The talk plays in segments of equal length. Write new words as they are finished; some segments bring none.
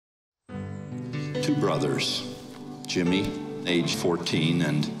two brothers, Jimmy, age 14,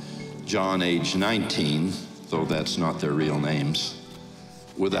 and John, age 19, though that's not their real names,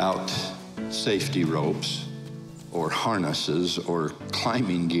 without safety ropes or harnesses or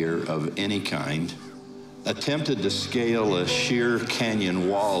climbing gear of any kind, attempted to scale a sheer canyon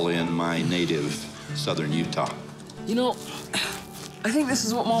wall in my native southern Utah. You know, I think this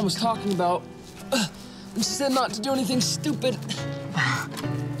is what Mom was talking about. She said not to do anything stupid.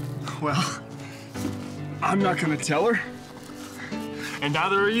 Well, I'm not gonna tell her. And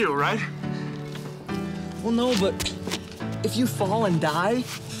neither are you, right? Well, no, but if you fall and die,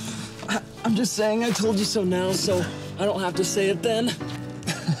 I'm just saying I told you so now, so I don't have to say it then.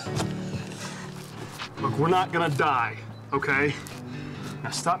 Look, we're not gonna die, okay? Now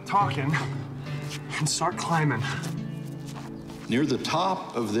stop talking and start climbing. Near the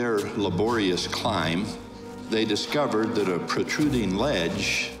top of their laborious climb, they discovered that a protruding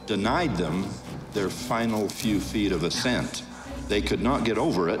ledge denied them their final few feet of ascent. They could not get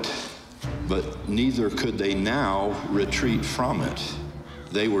over it, but neither could they now retreat from it.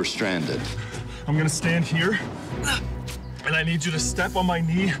 They were stranded. I'm gonna stand here, and I need you to step on my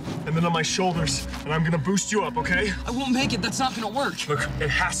knee and then on my shoulders, and I'm gonna boost you up, okay? I won't make it. That's not gonna work. Look, it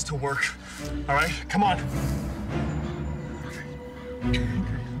has to work. All right, come on.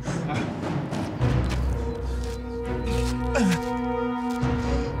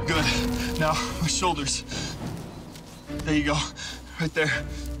 Good. Now, my shoulders. There you go. Right there.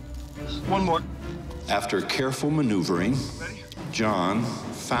 One more. After careful maneuvering, John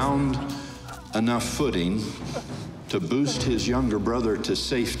found enough footing to boost his younger brother to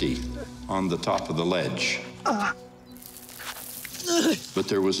safety on the top of the ledge. But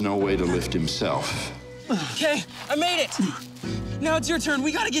there was no way to lift himself. Okay, I made it. Now it's your turn.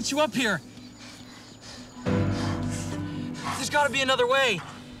 We gotta get you up here. There's gotta be another way.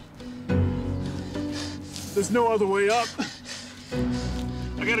 There's no other way up.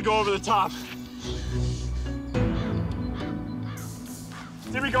 I gotta go over the top.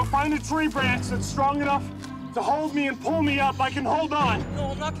 There we go. Find a tree branch that's strong enough to hold me and pull me up. I can hold on.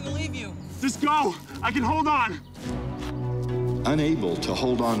 No, I'm not gonna leave you. Just go. I can hold on. Unable to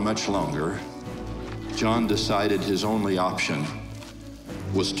hold on much longer, John decided his only option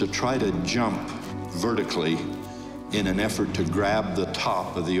was to try to jump vertically in an effort to grab the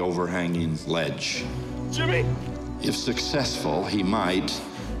top of the overhanging ledge. Jimmy! If successful, he might,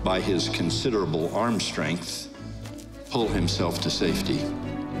 by his considerable arm strength, pull himself to safety.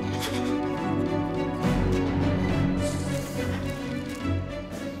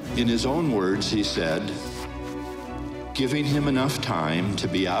 In his own words, he said, giving him enough time to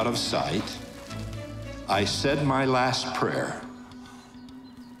be out of sight, I said my last prayer.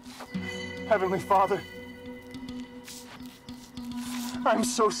 Heavenly Father, I'm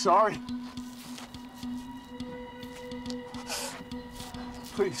so sorry.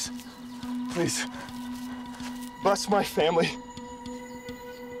 Please, please, bless my family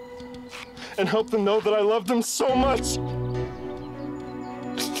and help them know that I love them so much.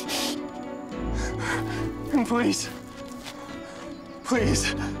 And please,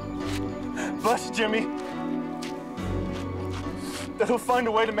 please, bless Jimmy, that he'll find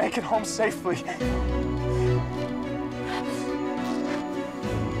a way to make it home safely.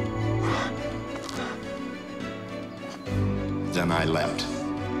 Then I leapt.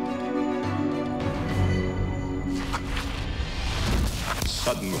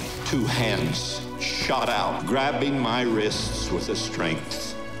 Suddenly, two hands shot out, grabbing my wrists with a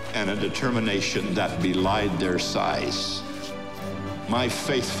strength and a determination that belied their size. My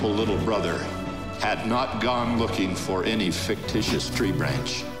faithful little brother had not gone looking for any fictitious tree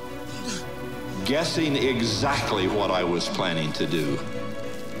branch. Guessing exactly what I was planning to do,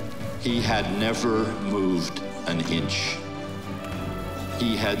 he had never moved an inch.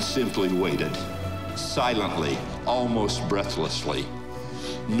 He had simply waited, silently, almost breathlessly,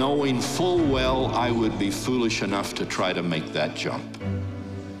 knowing full well I would be foolish enough to try to make that jump.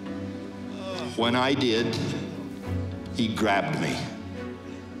 When I did, he grabbed me,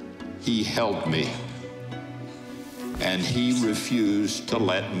 he held me, and he refused to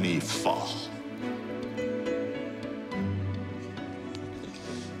let me fall.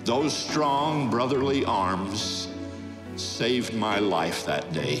 Those strong brotherly arms saved my life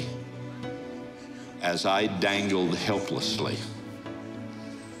that day as I dangled helplessly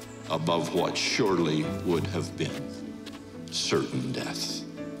above what surely would have been certain death.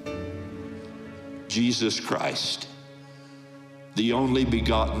 Jesus Christ, the only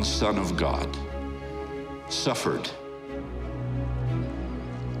begotten Son of God, suffered,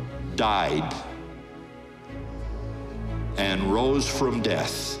 died, and rose from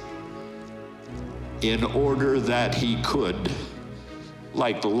death in order that he could,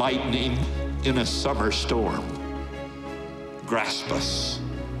 like lightning in a summer storm, grasp us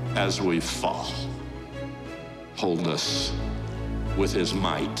as we fall, hold us with his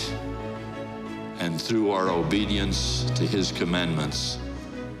might, and through our obedience to his commandments,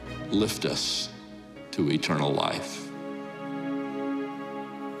 lift us to eternal life.